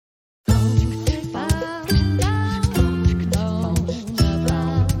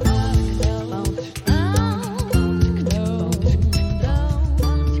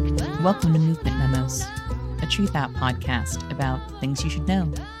Welcome to Movement Memos, a Truth Out podcast about things you should know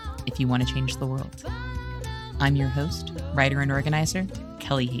if you want to change the world. I'm your host, writer and organizer,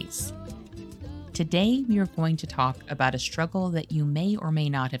 Kelly Hayes. Today, we are going to talk about a struggle that you may or may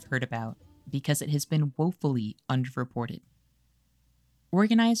not have heard about because it has been woefully underreported.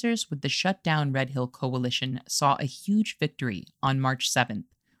 Organizers with the Shutdown Red Hill Coalition saw a huge victory on March 7th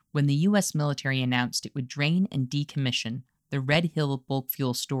when the U.S. military announced it would drain and decommission the Red Hill bulk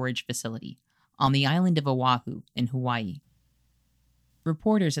fuel storage facility on the island of Oahu in Hawaii.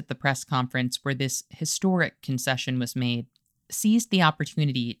 Reporters at the press conference where this historic concession was made seized the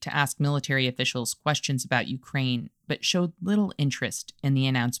opportunity to ask military officials questions about Ukraine, but showed little interest in the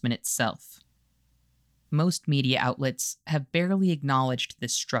announcement itself. Most media outlets have barely acknowledged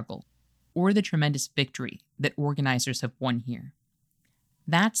this struggle, or the tremendous victory that organizers have won here.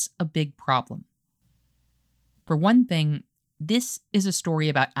 That's a big problem. For one thing, this is a story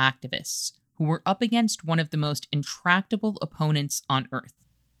about activists who were up against one of the most intractable opponents on Earth,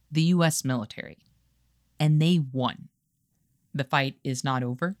 the US military. And they won. The fight is not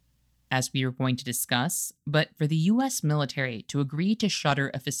over, as we are going to discuss, but for the US military to agree to shutter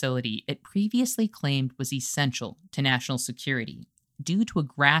a facility it previously claimed was essential to national security due to a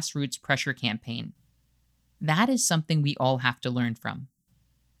grassroots pressure campaign, that is something we all have to learn from.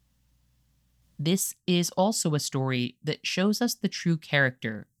 This is also a story that shows us the true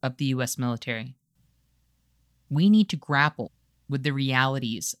character of the US military. We need to grapple with the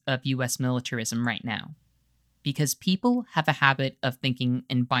realities of US militarism right now, because people have a habit of thinking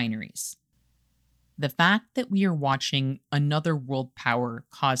in binaries. The fact that we are watching another world power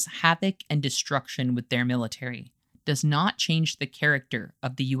cause havoc and destruction with their military does not change the character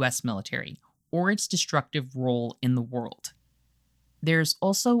of the US military or its destructive role in the world. There's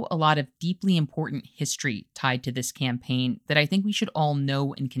also a lot of deeply important history tied to this campaign that I think we should all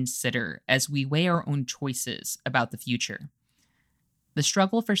know and consider as we weigh our own choices about the future. The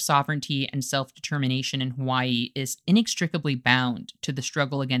struggle for sovereignty and self-determination in Hawaii is inextricably bound to the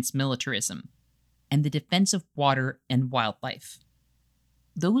struggle against militarism and the defense of water and wildlife.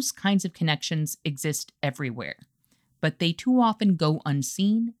 Those kinds of connections exist everywhere, but they too often go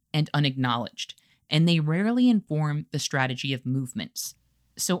unseen and unacknowledged, and they rarely inform the strategy of movements.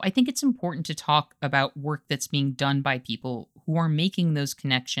 So I think it's important to talk about work that's being done by people who are making those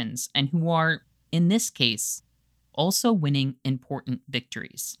connections and who are, in this case, also winning important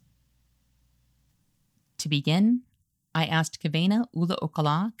victories. To begin, I asked Kevena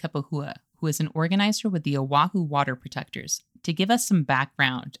Ulaokala Kapahua, who is an organizer with the Oahu Water Protectors, to give us some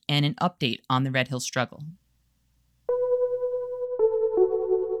background and an update on the Red Hill struggle.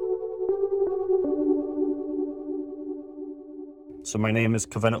 So my name is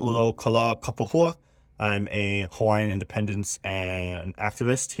Kevena Ulaokala Kapahua. I'm a Hawaiian independence and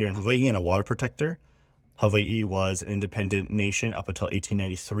activist here in Hawaii and a water protector. Hawaii was an independent nation up until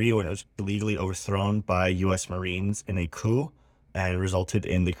 1893 when it was illegally overthrown by U.S. Marines in a coup and resulted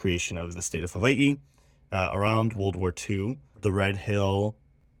in the creation of the state of Hawaii. Around World War II, the Red Hill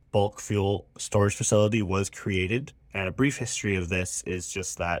bulk fuel storage facility was created. And a brief history of this is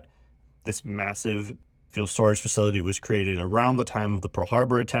just that this massive fuel storage facility was created around the time of the Pearl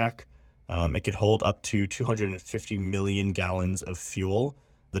Harbor attack. It could hold up to 250 million gallons of fuel.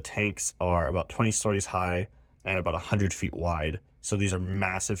 The tanks are about 20 stories high and about 100 feet wide. So these are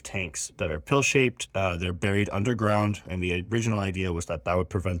massive tanks that are pill-shaped. They're buried underground, and the original idea was that would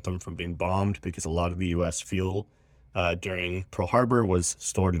prevent them from being bombed because a lot of the U.S. fuel during Pearl Harbor was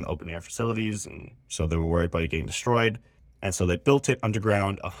stored in open-air facilities, and so they were worried about it getting destroyed. And so they built it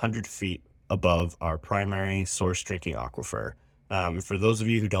underground 100 feet above our primary source drinking aquifer. For those of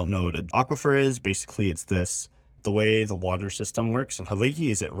you who don't know what an aquifer is, basically it's the way the water system works in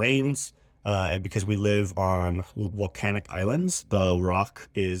Hawaii is it rains, and because we live on volcanic islands, the rock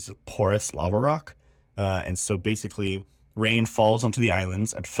is porous lava rock. And so basically rain falls onto the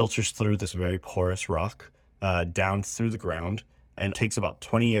islands and filters through this very porous rock down through the ground. And it takes about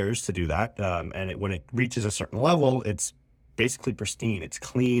 20 years to do that. When it reaches a certain level, it's basically pristine. It's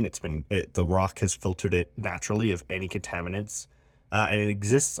clean. The rock has filtered it naturally of any contaminants, and it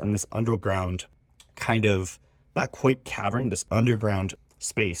exists in this underground kind of not quite cavern, this underground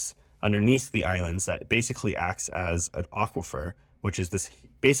space underneath the islands that basically acts as an aquifer, which is this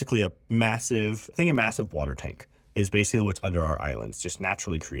basically a massive water tank is basically what's under our islands, just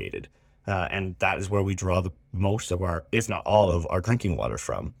naturally created, and that is where we draw the most of our, if not all of our drinking water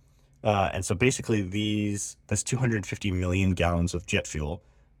from. And so basically this 250 million gallons of jet fuel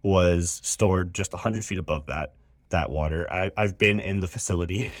was stored just 100 feet above that water. I've been in the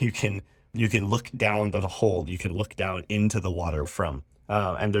facility. You can look down the hole. You can look down into the water from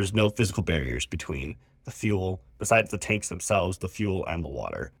and there's no physical barriers between the fuel, besides the tanks themselves, the fuel and the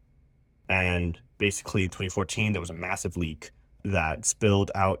water. And basically in 2014, there was a massive leak that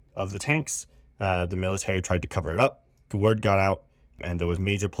spilled out of the tanks. The military tried to cover it up. The word got out, and there was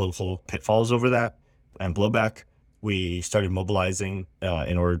major political pitfalls over that and blowback. We started mobilizing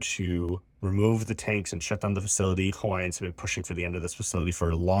in order to remove the tanks and shut down the facility. Hawaiians have been pushing for the end of this facility for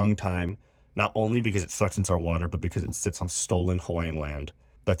a long time, not only because it threatens our water, but because it sits on stolen Hawaiian land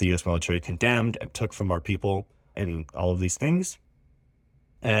that the U.S. military condemned and took from our people and all of these things.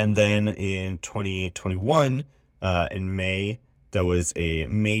 And then in 2021, in May, there was a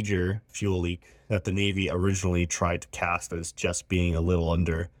major fuel leak that the Navy originally tried to cast as just being a little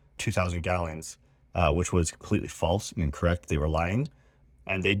under 2,000 gallons, which was completely false and incorrect. They were lying,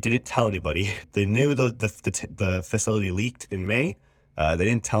 and they didn't tell anybody. They knew the facility leaked in May. They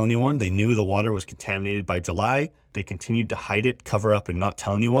didn't tell anyone. They knew the water was contaminated by July. They continued to hide it, cover up, and not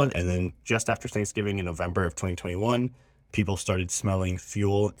tell anyone. And then just after Thanksgiving in November of 2021, people started smelling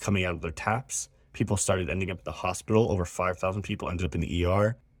fuel coming out of their taps. People started ending up at the hospital. Over 5,000 people ended up in the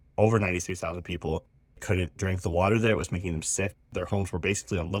ER. Over 93,000 people couldn't drink the water there. It was making them sick. Their homes were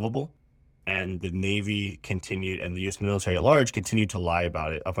basically unlivable. And the Navy continued, and the U.S. military at large continued to lie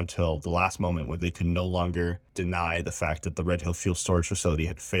about it up until the last moment when they could no longer deny the fact that the Red Hill Fuel Storage Facility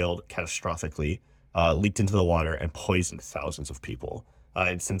had failed catastrophically, leaked into the water, and poisoned thousands of people.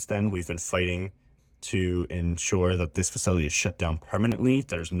 And since then, we've been fighting to ensure that this facility is shut down permanently.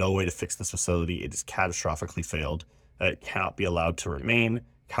 There's no way to fix this facility. It is catastrophically failed. It cannot be allowed to remain,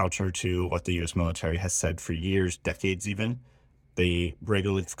 counter to what the U.S. military has said for years, decades even. They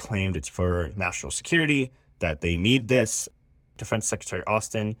regularly claimed it's for national security, that they need this. Defense Secretary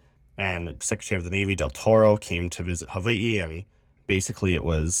Austin and Secretary of the Navy Del Toro came to visit Hawaii. I mean, basically it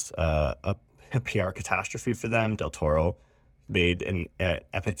was a PR catastrophe for them. Del Toro made an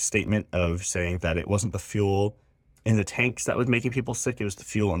epic statement of saying that it wasn't the fuel in the tanks that was making people sick, it was the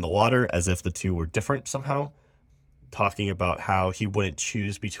fuel in the water, as if the two were different somehow, talking about how he wouldn't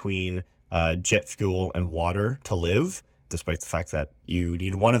choose between jet fuel and water to live, despite the fact that you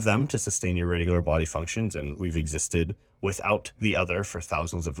need one of them to sustain your regular body functions, and we've existed without the other for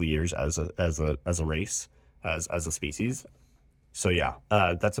thousands of years as a race, as a species. So yeah,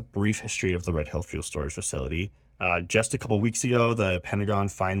 that's a brief history of the Red Hill Fuel Storage Facility. Just a couple weeks ago, the Pentagon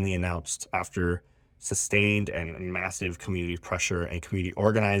finally announced, after sustained and massive community pressure and community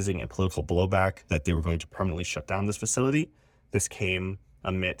organizing and political blowback, that they were going to permanently shut down this facility. This came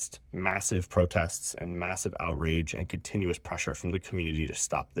amidst massive protests and massive outrage and continuous pressure from the community to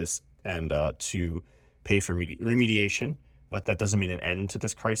stop this and to pay for remediation. But that doesn't mean an end to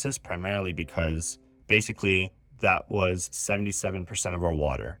this crisis, primarily because basically that was 77% of our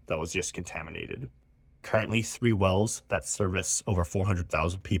water that was just contaminated. Currently, 3 wells that service over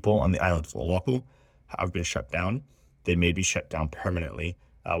 400,000 people on the island of Oahu have been shut down. They may be shut down permanently.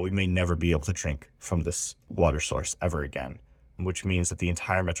 We may never be able to drink from this water source ever again, which means that the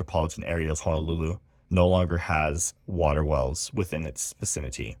entire metropolitan area of Honolulu no longer has water wells within its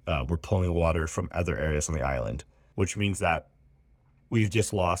vicinity. We're pulling water from other areas on the island, which means that we've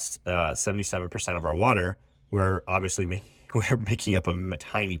just lost 77% of our water. We're obviously we're making up a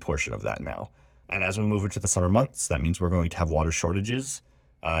tiny portion of that now. And as we move into the summer months, that means we're going to have water shortages.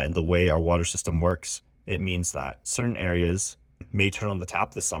 And the way our water system works, it means that certain areas may turn on the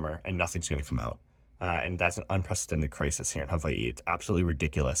tap this summer and nothing's going to come out. And that's an unprecedented crisis here in Hawaii. It's absolutely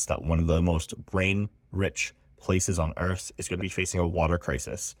ridiculous that one of the most rain-rich places on Earth is going to be facing a water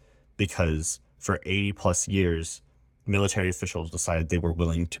crisis because for 80 plus years, military officials decided they were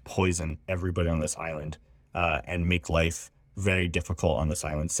willing to poison everybody on this island and make life very difficult on this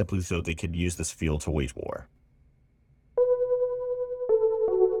island simply so they could use this fuel to wage war.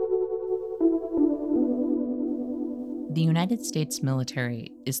 The United States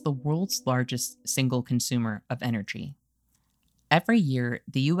military is the world's largest single consumer of energy. Every year,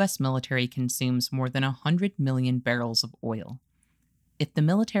 the U.S. military consumes more than 100 million barrels of oil. If the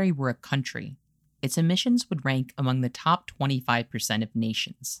military were a country, its emissions would rank among the top 25% of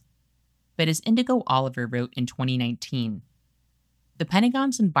nations. But as Indigo Oliver wrote in 2019, the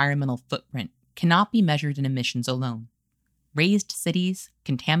Pentagon's environmental footprint cannot be measured in emissions alone. Razed cities,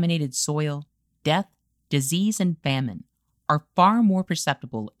 contaminated soil, death, disease, and famine are far more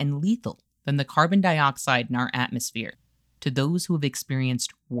perceptible and lethal than the carbon dioxide in our atmosphere to those who have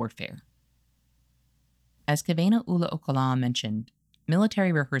experienced warfare. As Kevena Ulaokalaa mentioned,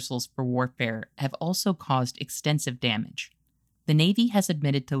 military rehearsals for warfare have also caused extensive damage. The Navy has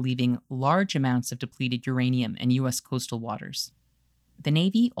admitted to leaving large amounts of depleted uranium in U.S. coastal waters. The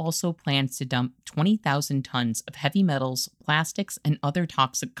Navy also plans to dump 20,000 tons of heavy metals, plastics, and other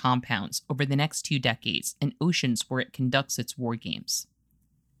toxic compounds over the next 2 decades in oceans where it conducts its war games.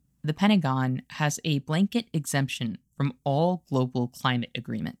 The Pentagon has a blanket exemption from all global climate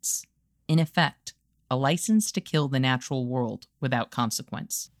agreements. In effect, a license to kill the natural world without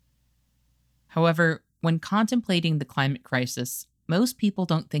consequence. However, when contemplating the climate crisis, most people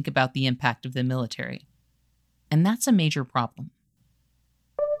don't think about the impact of the military. And that's a major problem.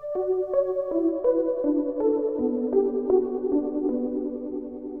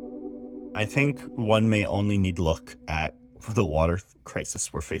 I think one may only need look at the water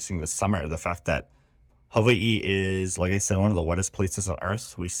crisis we're facing this summer. The fact that Hawaii is, like I said, one of the wettest places on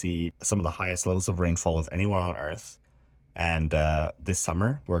Earth. We see some of the highest levels of rainfall of anywhere on Earth. And this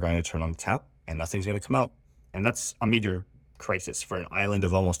summer, we're going to turn on the tap and nothing's going to come out. And that's a major crisis for an island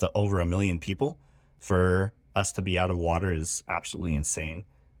of almost over 1 million people. For us to be out of water is absolutely insane.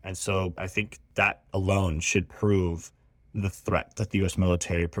 And so I think that alone should prove the threat that the U.S.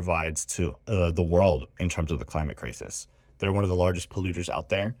 military provides to the world in terms of the climate crisis. They're one of the largest polluters out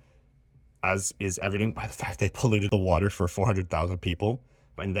there, as is evident by the fact they polluted the water for 400,000 people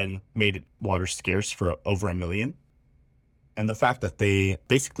and then made water scarce for over 1 million. And the fact that they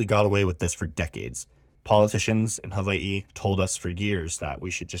basically got away with this for decades. Politicians in Hawaii told us for years that we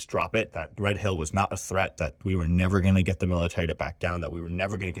should just drop it, that Red Hill was not a threat, that we were never going to get the military to back down, that we were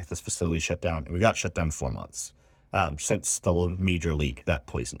never going to get this facility shut down. And we got shut down in 4 months since the major leak that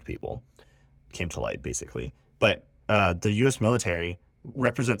poisoned people came to light, basically. But the U.S. military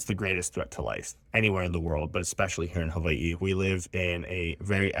represents the greatest threat to life anywhere in the world, but especially here in Hawaii. We live in a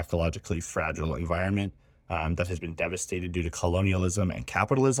very ecologically fragile environment that has been devastated due to colonialism and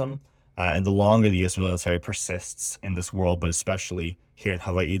capitalism. And the longer the U.S. military persists in this world, but especially here in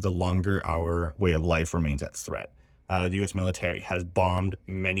Hawaii, the longer our way of life remains at threat. The U.S. military has bombed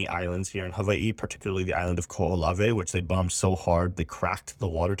many islands here in Hawaii, particularly the island of Ko'olave, which they bombed so hard they cracked the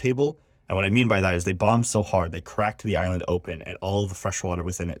water table. And what I mean by that is they bombed so hard they cracked the island open and all of the fresh water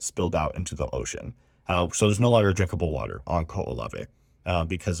within it spilled out into the ocean. So there's no longer drinkable water on Ko'olave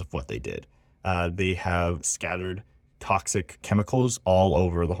because of what they did. They have scattered toxic chemicals all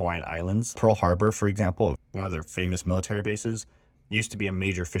over the Hawaiian Islands. Pearl Harbor, for example, one of their famous military bases, used to be a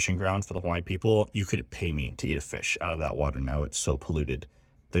major fishing ground for the Hawaiian people. You couldn't pay me to eat a fish out of that water now. It's so polluted.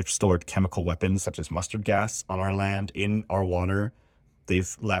 They've stored chemical weapons such as mustard gas on our land, in our water.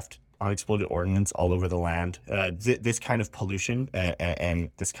 They've left unexploded ordnance all over the land. This kind of pollution and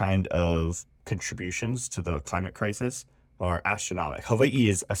this kind of contributions to the climate crisis are astronomical. Hawaii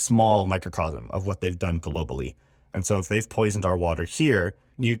is a small microcosm of what they've done globally. And so if they've poisoned our water here,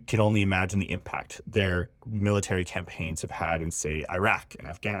 you can only imagine the impact their military campaigns have had in, say, Iraq and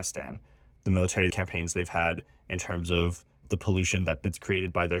Afghanistan. The military campaigns they've had in terms of the pollution that's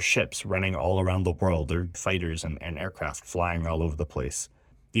created by their ships running all around the world, their fighters and aircraft flying all over the place.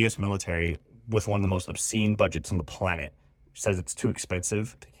 The U.S. military, with one of the most obscene budgets on the planet, says it's too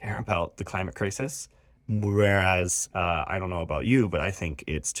expensive to care about the climate crisis. Whereas, I don't know about you, but I think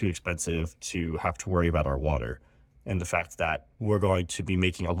it's too expensive to have to worry about our water. And the fact that we're going to be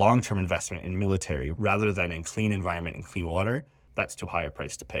making a long-term investment in military rather than in clean environment and clean water, that's too high a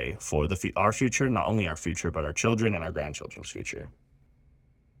price to pay for our future, not only our future, but our children and our grandchildren's future.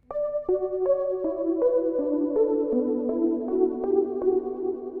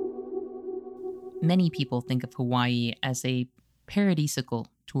 Many people think of Hawaii as a paradisical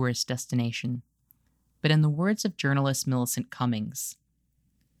tourist destination. But in the words of journalist Millicent Cummings,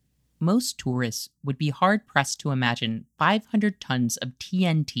 most tourists would be hard-pressed to imagine 500 tons of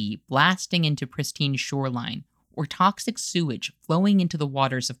TNT blasting into pristine shoreline, or toxic sewage flowing into the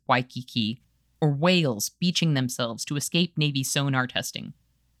waters of Waikiki, or whales beaching themselves to escape Navy sonar testing.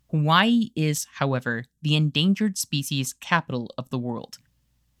 Hawaii is, however, the endangered species capital of the world.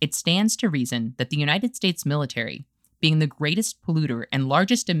 It stands to reason that the United States military, being the greatest polluter and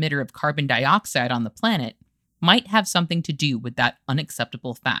largest emitter of carbon dioxide on the planet, might have something to do with that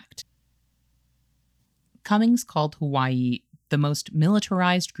unacceptable fact. Cummings called Hawaii the most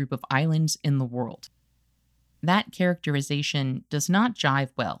militarized group of islands in the world. That characterization does not jive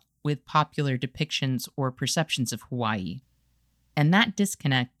well with popular depictions or perceptions of Hawaii, and that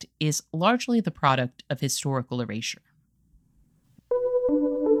disconnect is largely the product of historical erasure.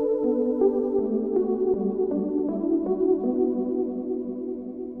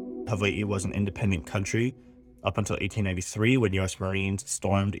 Hawaii was an independent country up until 1893, when U.S. Marines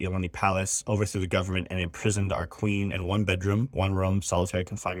stormed Iolani Palace, overthrew the government, and imprisoned our queen in one bedroom, one room, solitary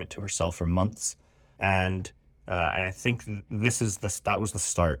confinement to herself for months. And And I think that was the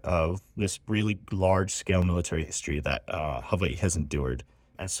start of this really large scale military history that Hawaii has endured.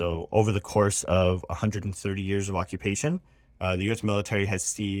 And so, over the course of 130 years of occupation, the U.S. military has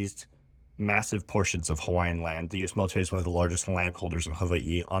seized massive portions of Hawaiian land. The U.S. military is one of the largest landholders in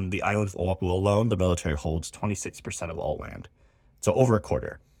Hawaii. On the island of Oahu alone, the military holds 26% of all land. So over a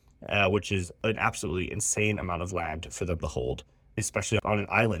quarter, which is an absolutely insane amount of land for them to hold, especially on an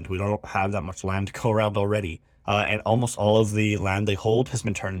island. We don't have that much land to go around already. And almost all of the land they hold has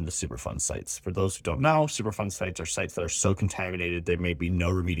been turned into Superfund sites. For those who don't know, Superfund sites are sites that are so contaminated there may be no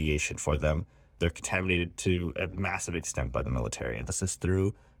remediation for them. They're contaminated to a massive extent by the military. And this is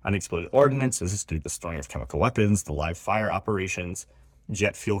through unexploded ordnance, this is through the storing of chemical weapons, the live fire operations,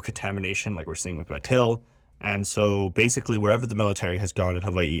 jet fuel contamination like we're seeing with Red Hill. And so basically wherever the military has gone in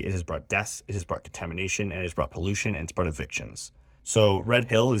Hawaii, it has brought deaths, it has brought contamination, and it has brought pollution, and it's brought evictions. So Red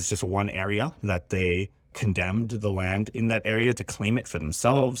Hill is just one area that they condemned the land in that area to claim it for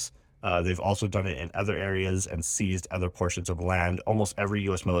themselves. They've also done it in other areas and seized other portions of land. Almost every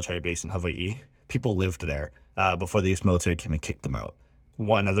U.S. military base in Hawaii, people lived there before the U.S. military came and kicked them out.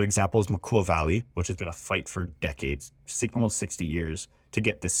 One other example is Makua Valley, which has been a fight for decades, almost 60 years, to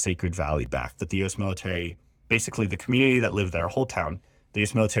get this sacred valley back that the U.S. military, basically the community that lived there, a whole town, the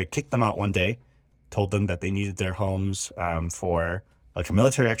U.S. military kicked them out one day, told them that they needed their homes for like a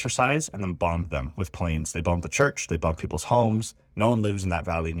military exercise, and then bombed them with planes. They bombed the church, they bombed people's homes. No one lives in that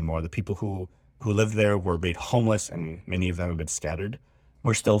valley anymore. The people who lived there were made homeless, and many of them have been scattered.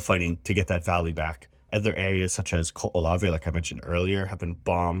 We're still fighting to get that valley back. Other areas such as Ko'olawe, like I mentioned earlier, have been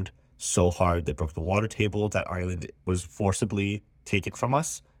bombed so hard they broke the water table. That island was forcibly taken from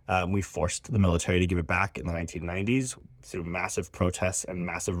us. We forced the military to give it back in the 1990s through massive protests and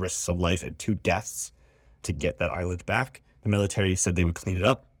massive risks of life and 2 deaths to get that island back. The military said they would clean it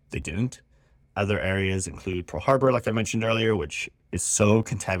up. They didn't. Other areas include Pearl Harbor, like I mentioned earlier, which is so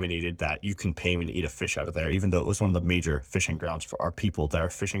contaminated that you can pay me to eat a fish out of there, even though it was one of the major fishing grounds for our people. There are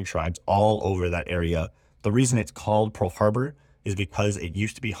fishing tribes all over that area. The reason it's called Pearl Harbor is because it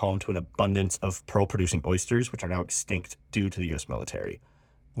used to be home to an abundance of pearl-producing oysters, which are now extinct due to the U.S. military.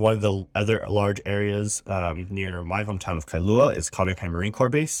 One of the other large areas near my hometown of Kailua is Kaneohe Marine Corps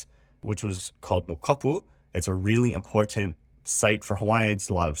Base, which was called Mokopu. It's a really important site for Hawaiians.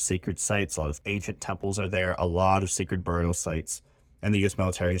 A lot of sacred sites, a lot of ancient temples are there, a lot of sacred burial sites, and the U.S.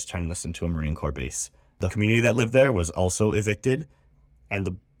 military has turned this into a Marine Corps base. The community that lived there was also evicted,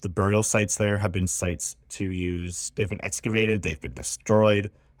 and the burial sites there have been sites to use. They've been excavated, they've been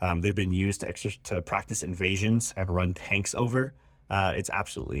destroyed, they've been used to practice invasions and run tanks over. It's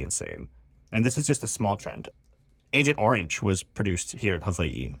absolutely insane. And this is just a small trend. Agent Orange was produced here in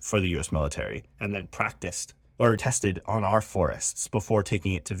Hawaii for the U.S. military and then practiced or tested on our forests before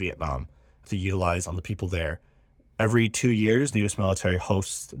taking it to Vietnam to utilize on the people there. Every 2 years, the U.S. military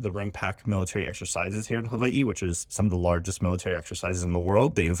hosts the RIMPAC military exercises here in Hawaii, which is some of the largest military exercises in the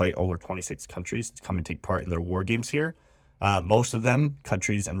world. They invite over 26 countries to come and take part in their war games here. Most of them,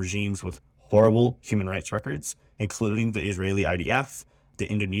 countries and regimes with horrible human rights records, including the Israeli IDF, the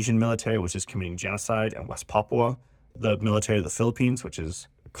Indonesian military, which is committing genocide in West Papua, the military of the Philippines, which is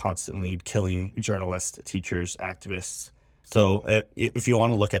constantly killing journalists, teachers, activists. So if you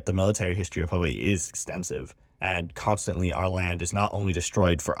want to look at the military history of Hawaii, it is extensive. And constantly our land is not only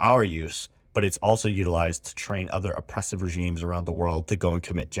destroyed for our use, but it's also utilized to train other oppressive regimes around the world to go and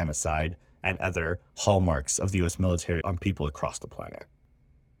commit genocide and other hallmarks of the U.S. military on people across the planet.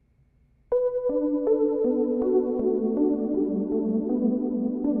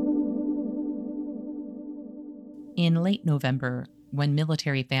 In late November, when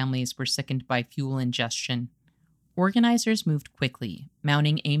military families were sickened by fuel ingestion, organizers moved quickly,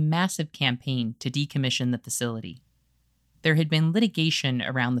 mounting a massive campaign to decommission the facility. There had been litigation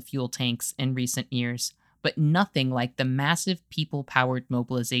around the fuel tanks in recent years, but nothing like the massive people-powered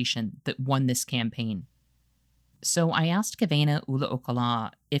mobilization that won this campaign. So I asked Kevena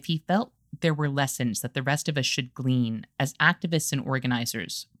Ulaokala if he felt there were lessons that the rest of us should glean as activists and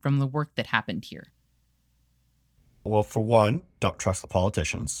organizers from the work that happened here. Well, for one, don't trust the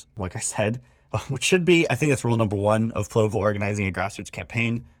politicians. Like I said, which should be, I think that's rule number 1 of political organizing a grassroots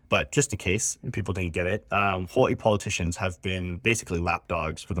campaign. But just in case people didn't get it, Hawaii politicians have been basically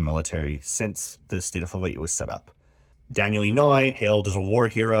lapdogs for the military since the state of Hawaii was set up. Daniel Inouye, hailed as a war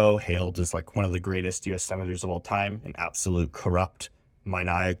hero, hailed as like one of the greatest U.S. senators of all time, an absolute corrupt,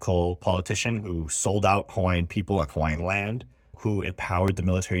 maniacal politician who sold out Hawaiian people and Hawaiian land, who empowered the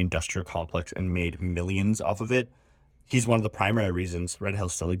military-industrial complex and made millions off of it. He's one of the primary reasons Red Hill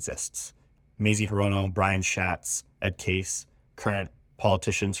still exists. Mazie Hirono, Brian Schatz, Ed Case, current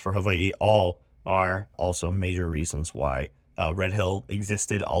politicians for Hawaii all are also major reasons why Red Hill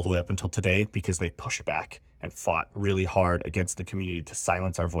existed all the way up until today, because they pushed back and fought really hard against the community to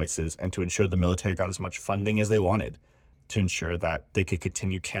silence our voices and to ensure the military got as much funding as they wanted to ensure that they could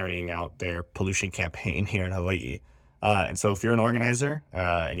continue carrying out their pollution campaign here in Hawaii. And so if you're an organizer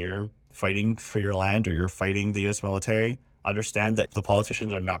and you're fighting for your land or you're fighting the U.S. military, understand that the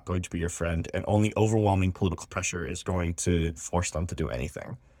politicians are not going to be your friend, and only overwhelming political pressure is going to force them to do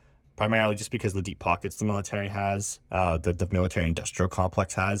anything. Primarily just because the deep pockets the military has, the military industrial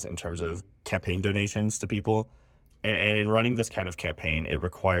complex has in terms of campaign donations to people. And in running this kind of campaign, it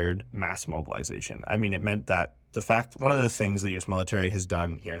required mass mobilization. I mean, it meant that one of the things the U.S. military has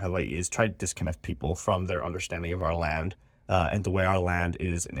done here in Hawaii is try to disconnect people from their understanding of our land and the way our land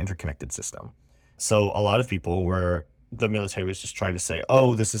is an interconnected system. So a lot of people the military was just trying to say,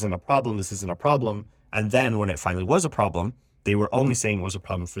 oh, this isn't a problem, this isn't a problem. And then when it finally was a problem, they were only saying it was a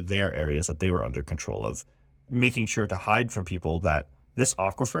problem for their areas that they were under control of, making sure to hide from people that this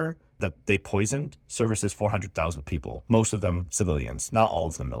aquifer that they poisoned services 400,000 people, most of them civilians, not all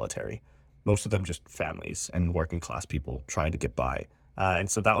of them military, most of them just families and working class people trying to get by. And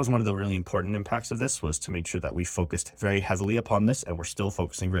so that was one of the really important impacts of this, was to make sure that we focused very heavily upon this, and we're still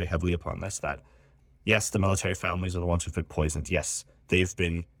focusing very heavily upon this, that yes, the military families are the ones who've been poisoned. Yes, they've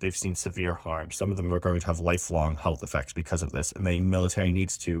seen severe harm. Some of them are going to have lifelong health effects because of this, and the military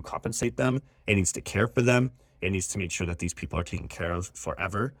needs to compensate them. It needs to care for them. It needs to make sure that these people are taken care of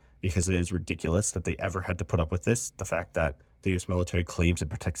forever, because it is ridiculous that they ever had to put up with this. The fact that the U.S. military claims it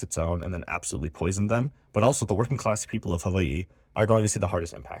protects its own and then absolutely poisoned them. But also the working class people of Hawaii are going to see the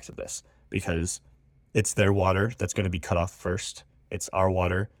hardest impacts of this, because it's their water that's going to be cut off first. It's our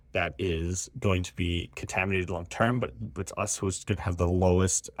water that is going to be contaminated long term, but it's us who's going to have the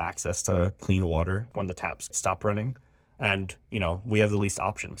lowest access to clean water when the taps stop running. And, we have the least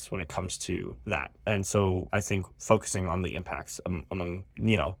options when it comes to that. And so I think focusing on the impacts among,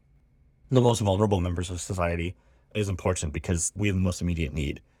 the most vulnerable members of society is important, because we have the most immediate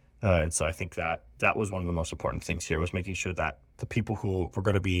need. And so I think that was one of the most important things here, was making sure that the people who were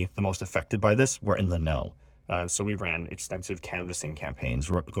going to be the most affected by this were in the know. So we ran extensive canvassing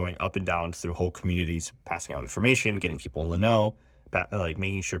campaigns. We're going up and down through whole communities, passing out information, getting people in the know,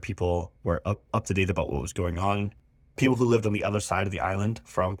 making sure people were up to date about what was going on. People who lived on the other side of the island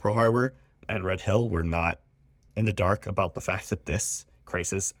from Pearl Harbor and Red Hill were not in the dark about the fact that this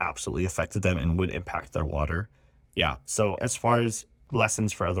crisis absolutely affected them and would impact their water. Yeah. So as far as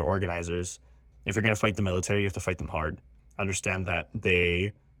lessons for other organizers, if you're going to fight the military, you have to fight them hard. Understand that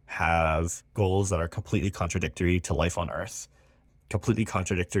they have goals that are completely contradictory to life on Earth, completely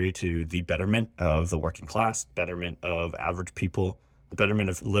contradictory to the betterment of the working class, betterment of average people, the betterment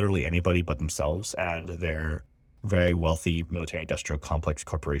of literally anybody but themselves and their very wealthy military industrial complex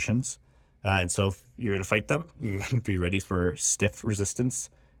corporations. And so if you're going to fight them, be ready for stiff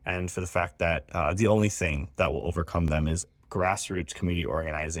resistance, and for the fact that the only thing that will overcome them is grassroots community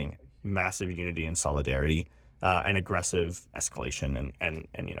organizing, massive unity and solidarity, and aggressive escalation and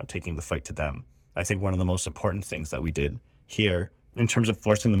taking the fight to them. I think one of the most important things that we did here in terms of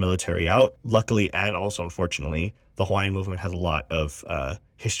forcing the military out, luckily and also unfortunately, the Hawaiian movement has a lot of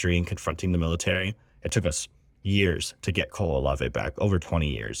history in confronting the military. It took us years to get Ko'olave back, over 20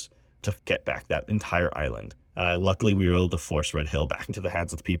 years to get back that entire island. Luckily, we were able to force Red Hill back into the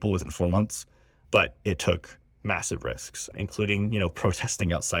hands of the people within 4 months, but it took massive risks, including,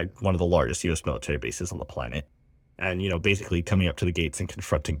 protesting outside one of the largest U.S. military bases on the planet, and, basically coming up to the gates and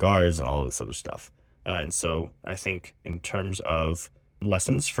confronting guards and all this other stuff. And so I think in terms of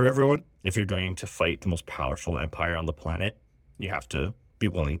lessons for everyone, if you're going to fight the most powerful empire on the planet, you have to be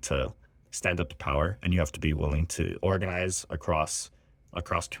willing to stand up to power, and you have to be willing to organize across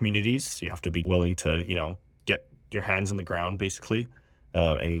communities. You have to be willing to, get your hands in the ground, basically,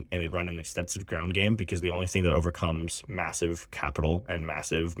 and run an extensive ground game, because the only thing that overcomes massive capital and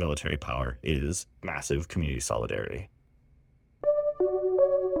massive military power is massive community solidarity.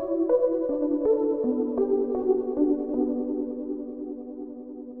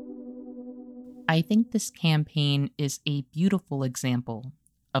 I think this campaign is a beautiful example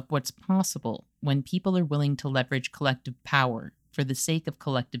of what's possible when people are willing to leverage collective power for the sake of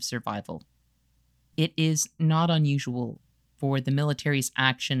collective survival. It is not unusual for the military's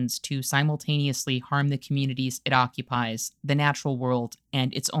actions to simultaneously harm the communities it occupies, the natural world,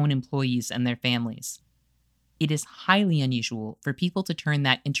 and its own employees and their families. It is highly unusual for people to turn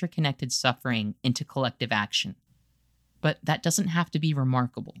that interconnected suffering into collective action. But that doesn't have to be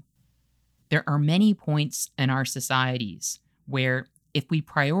remarkable. There are many points in our societies where, if we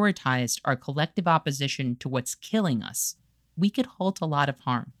prioritized our collective opposition to what's killing us, we could halt a lot of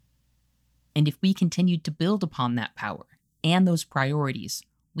harm. And if we continued to build upon that power and those priorities,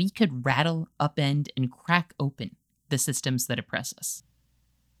 we could rattle, upend, and crack open the systems that oppress us.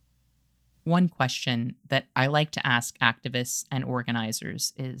 One question that I like to ask activists and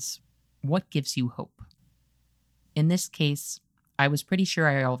organizers is, what gives you hope? In this case, I was pretty sure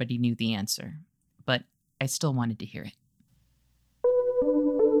I already knew the answer, but I still wanted to hear it.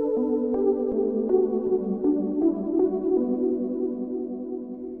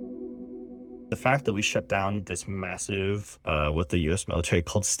 The fact that we shut down this massive, what the U.S. military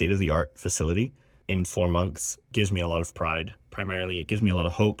called state-of-the-art facility in 4 months gives me a lot of pride. Primarily, it gives me a lot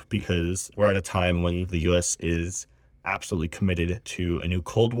of hope because we're at a time when the U.S. is absolutely committed to a new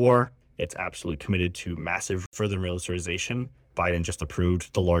Cold War. It's absolutely committed to massive further militarization. Biden just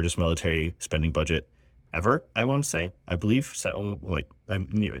approved the largest military spending budget ever, I want to say. I believe, so,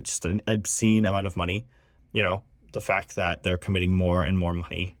 just an obscene amount of money, the fact that they're committing more and more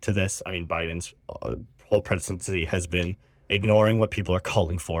money to this. I mean, Biden's whole presidency has been ignoring what people are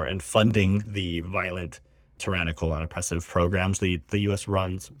calling for and funding the violent, tyrannical, and oppressive programs the U.S.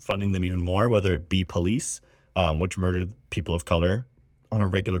 runs, funding them even more, whether it be police, which murdered people of color on a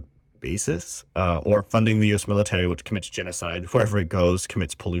regular basis, or funding the U.S. military, which commits genocide wherever it goes,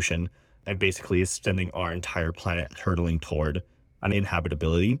 commits pollution, and basically is sending our entire planet hurtling toward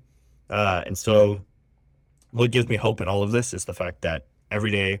uninhabitability. And so what gives me hope in all of this is the fact that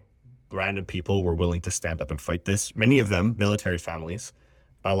every day random people were willing to stand up and fight this. Many of them military families.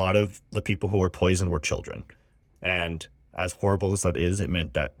 A lot of the people who were poisoned were children. And as horrible as that is, it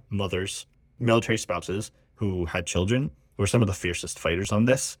meant that mothers, military spouses who had children were some of the fiercest fighters on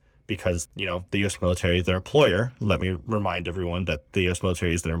this because, the U.S. military, their employer, let me remind everyone that the U.S.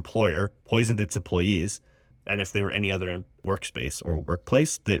 military is their employer, poisoned its employees. And if they were any other workspace or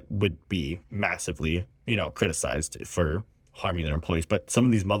workplace, that would be massively, criticized for harming their employees. But some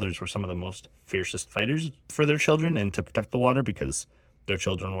of these mothers were some of the most fiercest fighters for their children and to protect the water because their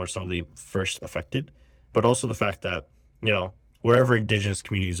children were some of the first affected. But also the fact that, wherever indigenous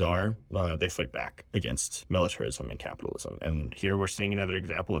communities are, they fight back against militarism and capitalism. And here we're seeing another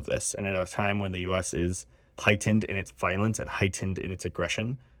example of this. And at a time when the U.S. is heightened in its violence and heightened in its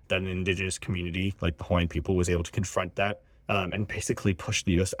aggression, that an indigenous community like the Hawaiian people was able to confront that and basically push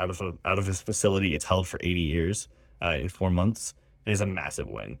the U.S. out of his facility it's held for 80 years in 4 months is a massive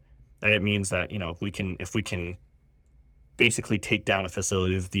win. And it means that, if we can basically take down a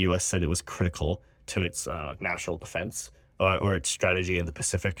facility that the U.S. said it was critical to its national defense or its strategy in the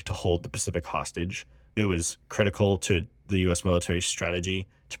Pacific to hold the Pacific hostage. It was critical to the U.S. military strategy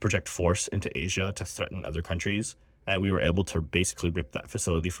to project force into Asia to threaten other countries. And we were able to basically rip that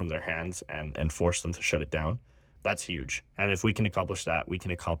facility from their hands and force them to shut it down. That's huge. And if we can accomplish that, we can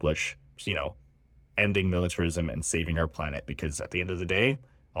accomplish, ending militarism and saving our planet. Because at the end of the day,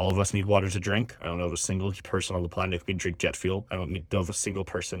 all of us need water to drink. I don't know of a single person on the planet who can drink jet fuel. I don't know of a single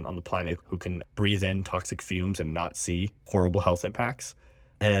person on the planet who can breathe in toxic fumes and not see horrible health impacts.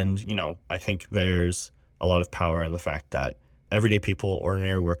 And, I think there's a lot of power in the fact that everyday people,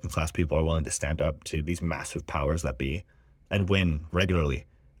 ordinary working class people are willing to stand up to these massive powers that be and win regularly.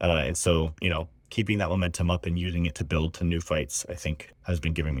 And so, keeping that momentum up and using it to build to new fights, I think has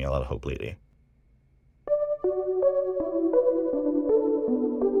been giving me a lot of hope lately.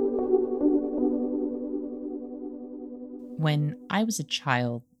 When I was a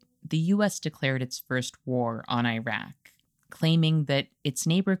child, the U.S. declared its first war on Iraq, claiming that its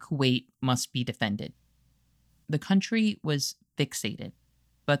neighbor Kuwait must be defended. The country was fixated,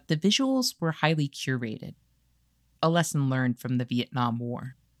 but the visuals were highly curated, a lesson learned from the Vietnam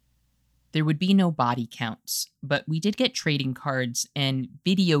War. There would be no body counts, but we did get trading cards and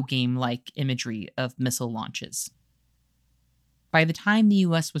video game-like imagery of missile launches. By the time the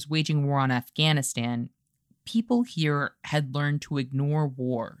U.S. was waging war on Afghanistan, people here had learned to ignore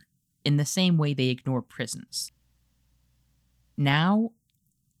war in the same way they ignore prisons. Now,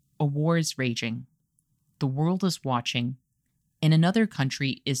 a war is raging, the world is watching, and another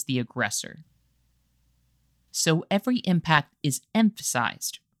country is the aggressor. So every impact is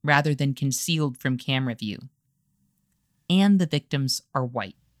emphasized rather than concealed from camera view. And the victims are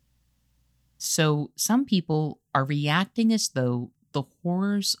white. So some people are reacting as though the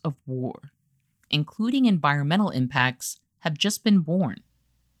horrors of war, including environmental impacts, have just been born.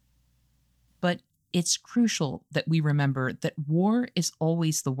 But it's crucial that we remember that war is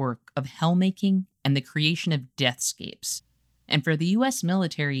always the work of hellmaking and the creation of deathscapes. And for the U.S.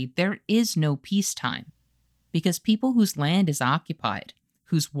 military, there is no peacetime, because people whose land is occupied,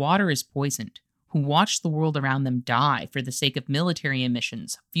 whose water is poisoned, who watch the world around them die for the sake of military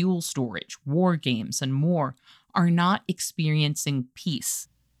emissions, fuel storage, war games, and more, are not experiencing peace.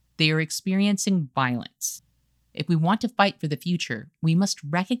 They are experiencing violence. If we want to fight for the future, we must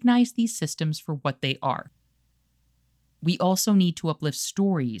recognize these systems for what they are. We also need to uplift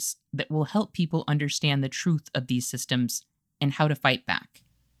stories that will help people understand the truth of these systems and how to fight back.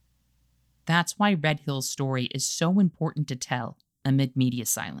 That's why Red Hill's story is so important to tell amid media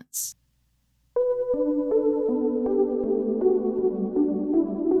silence.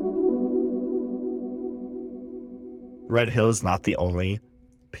 Red Hill is not the only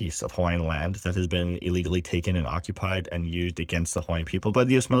piece of Hawaiian land that has been illegally taken and occupied and used against the Hawaiian people by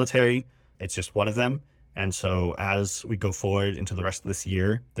the U.S. military. It's just one of them. And so as we go forward into the rest of this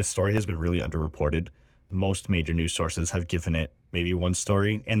year, this story has been really underreported. Most major news sources have given it maybe one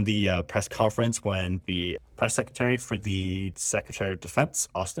story. In the press conference, when the press secretary for the Secretary of Defense,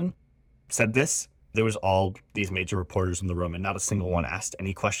 Austin, said this, there was all these major reporters in the room and not a single one asked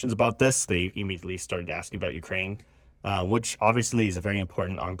any questions about this. They immediately started asking about Ukraine, which obviously is a very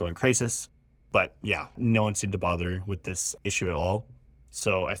important ongoing crisis. But yeah, no one seemed to bother with this issue at all.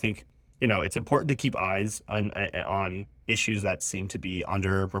 So I think, it's important to keep eyes on issues that seem to be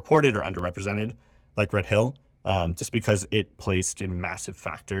underreported or underrepresented, like Red Hill, just because it placed a massive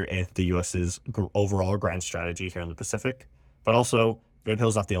factor in the U.S.'s overall grand strategy here in the Pacific. But also, Red Hill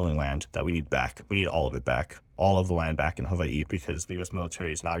is not the only land that we need back. We need all of it back, all of the land back in Hawaii, because the U.S.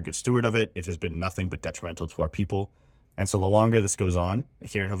 military is not a good steward of it. It has been nothing but detrimental to our people. And so the longer this goes on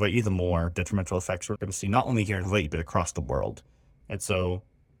here in Hawaii, the more detrimental effects we're going to see, not only here in Hawaii, but across the world. And so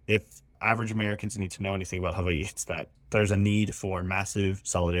if average Americans need to know anything about Hawaii, it's that there's a need for massive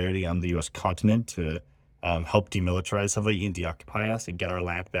solidarity on the U.S. continent to help demilitarize Hawaii and deoccupy us and get our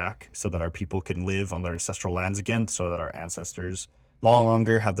land back so that our people can live on their ancestral lands again, so that our ancestors no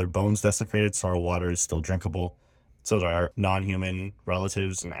longer have their bones desecrated, so our water is still drinkable, so that our non-human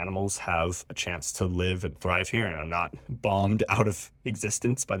relatives and animals have a chance to live and thrive here and are not bombed out of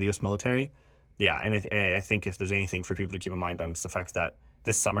existence by the U.S. military. Yeah, and I think if there's anything for people to keep in mind, it's the fact that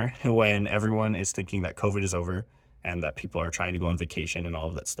this summer, when everyone is thinking that COVID is over and that people are trying to go on vacation and all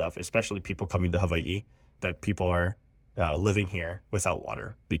of that stuff, especially people coming to Hawaii, that people are living here without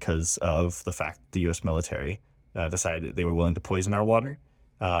water because of the fact the U.S. military decided that they were willing to poison our water.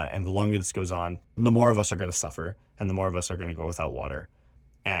 And the longer this goes on, the more of us are going to suffer and the more of us are going to go without water.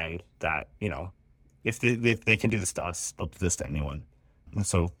 And that, if they can do this to us, they'll do this to anyone. And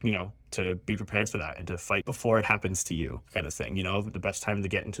so, to be prepared for that and to fight before it happens to you, kind of thing. The best time to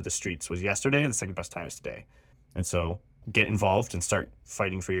get into the streets was yesterday, and the second best time is today. And so get involved and start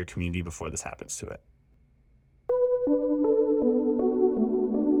fighting for your community before this happens to it.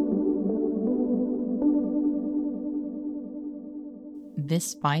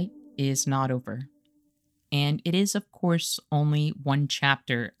 This fight is not over. And it is, of course, only one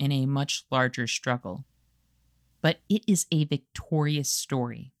chapter in a much larger struggle. But it is a victorious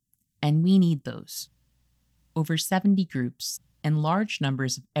story, and we need those. Over 70 groups and large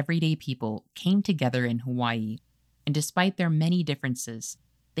numbers of everyday people came together in Hawaii, and despite their many differences,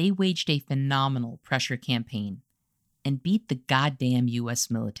 they waged a phenomenal pressure campaign and beat the goddamn U.S.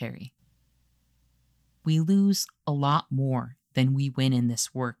 military. We lose a lot more than we win in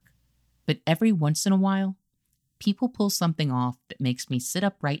this work, but every once in a while, people pull something off that makes me sit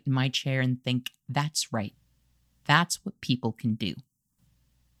upright in my chair and think, that's right. That's what people can do.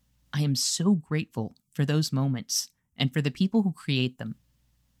 I am so grateful for those moments and for the people who create them,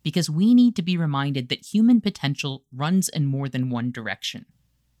 because we need to be reminded that human potential runs in more than one direction.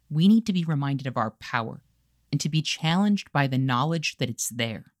 We need to be reminded of our power and to be challenged by the knowledge that it's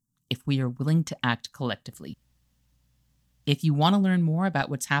there if we are willing to act collectively. If you want to learn more about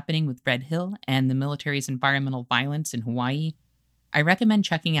what's happening with Red Hill and the military's environmental violence in Hawaii, I recommend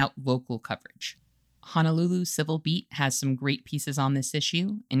checking out local coverage. Honolulu Civil Beat has some great pieces on this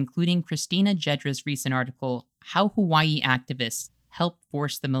issue, including Christina Jedra's recent article, How Hawaii Activists Helped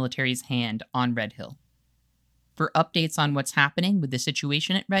Force the Military's Hand on Red Hill. For updates on what's happening with the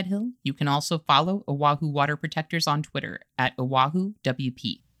situation at Red Hill, you can also follow Oahu Water Protectors on Twitter at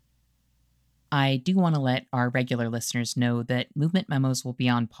OahuWP. I do want to let our regular listeners know that Movement Memos will be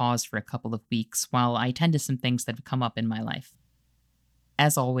on pause for a couple of weeks while I tend to some things that have come up in my life.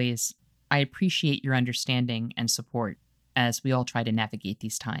 As always, I appreciate your understanding and support as we all try to navigate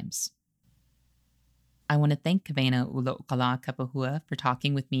these times. I want to thank Kawena Ulo'okala Kapahua for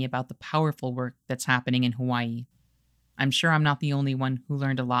talking with me about the powerful work that's happening in Hawaii. I'm sure I'm not the only one who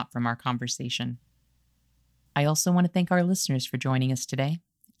learned a lot from our conversation. I also want to thank our listeners for joining us today.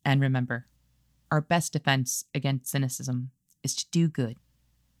 And remember, our best defense against cynicism is to do good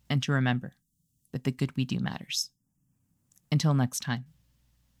and to remember that the good we do matters. Until next time,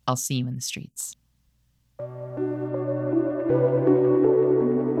 I'll see you in the streets.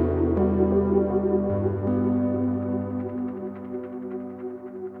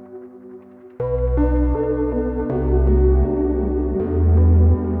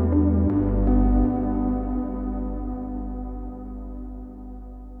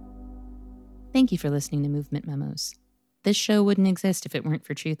 Thank you for listening to Movement Memos. This show wouldn't exist if it weren't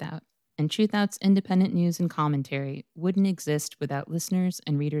for Truthout, and Truthout's independent news and commentary wouldn't exist without listeners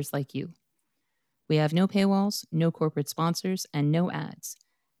and readers like you. We have no paywalls, no corporate sponsors, and no ads,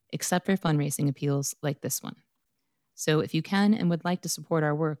 except for fundraising appeals like this one. So if you can and would like to support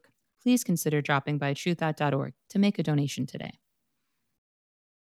our work, please consider dropping by truthout.org to make a donation today.